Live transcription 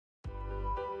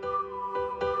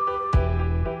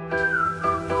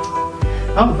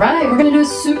All right, we're gonna do a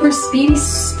super speedy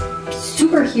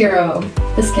superhero.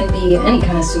 This can be any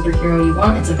kind of superhero you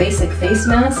want. It's a basic face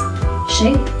mask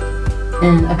shape.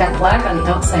 And I've got black on the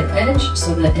outside edge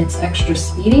so that it's extra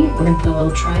speedy. We're gonna put a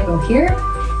little triangle here.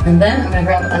 And then I'm gonna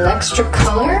grab an extra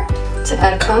color to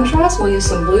add contrast. We'll use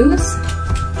some blues.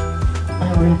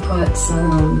 And we're gonna put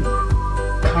some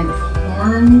kind of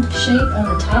horn shape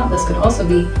on the top. This could also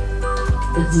be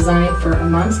the design for a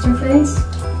monster face.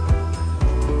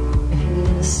 If you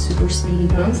needed a super speedy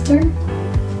monster.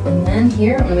 And then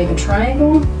here, I'm gonna make a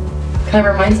triangle. Kind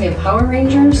of reminds me of Power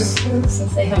Rangers,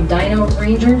 since they have Dino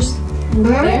Rangers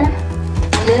there.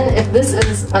 And then if this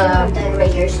is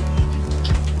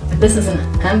if this is an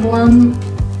emblem,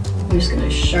 I'm just gonna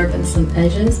sharpen some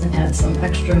edges and add some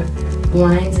extra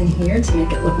lines in here to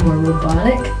make it look more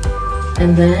robotic.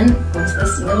 And then once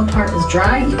this middle part is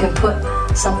dry, you can put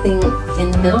something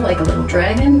in the middle, like a little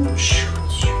dragon.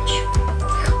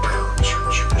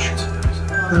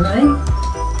 Alright.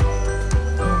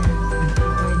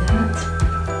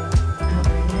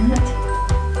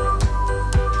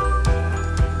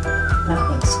 That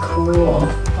looks cool.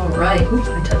 Alright. Oops,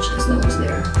 I touched his nose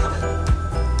there.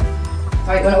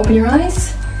 Alright, you want to open your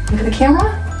eyes? Look at the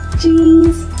camera?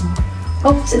 Jeez.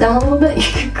 Oh, sit down a little bit.